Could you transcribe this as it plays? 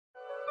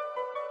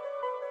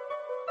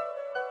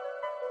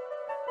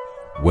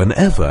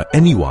Whenever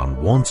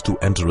anyone wants to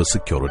enter a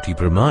security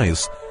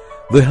premise,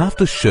 they have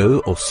to show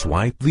or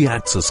swipe the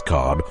access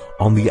card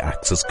on the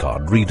access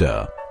card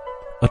reader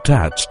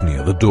attached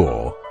near the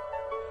door.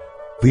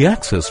 The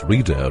access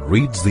reader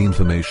reads the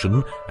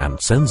information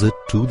and sends it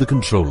to the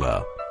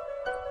controller.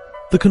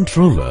 The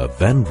controller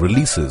then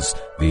releases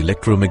the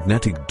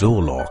electromagnetic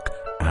door lock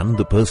and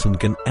the person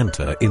can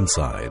enter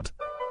inside.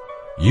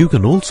 You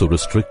can also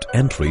restrict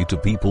entry to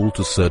people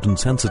to certain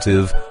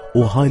sensitive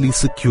or highly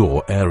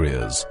secure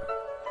areas.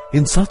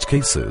 In such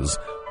cases,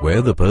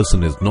 where the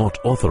person is not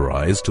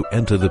authorized to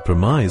enter the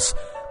premise,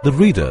 the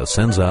reader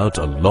sends out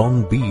a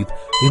long beep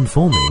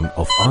informing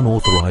of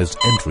unauthorized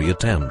entry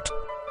attempt.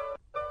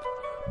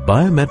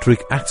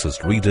 Biometric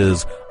access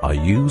readers are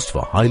used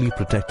for highly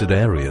protected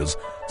areas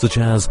such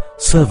as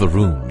server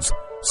rooms,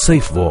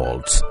 safe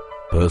vaults,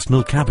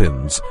 personal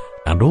cabins,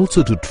 and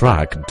also to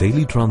track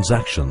daily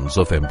transactions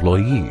of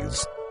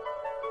employees.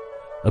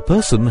 A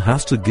person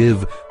has to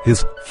give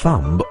his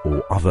thumb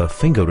or other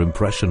finger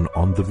impression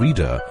on the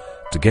reader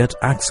to get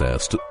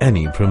access to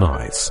any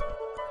premise.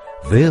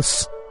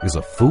 This is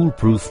a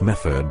foolproof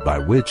method by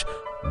which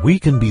we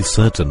can be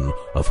certain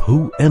of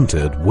who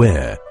entered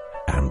where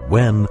and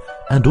when,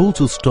 and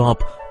also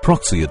stop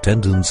proxy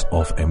attendance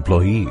of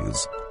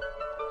employees.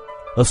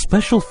 A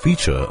special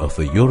feature of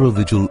the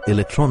Eurovigil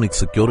electronic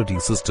security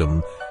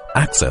system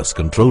access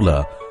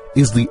controller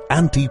is the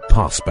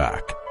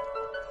anti-passback.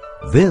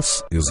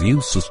 This is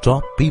used to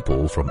stop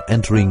people from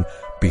entering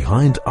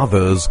behind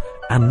others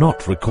and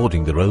not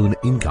recording their own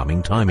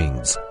incoming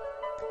timings.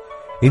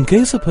 In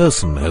case a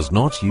person has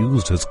not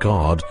used his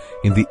card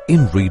in the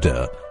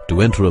in-reader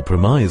to enter a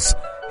premise,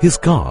 his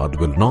card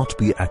will not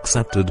be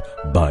accepted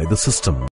by the system.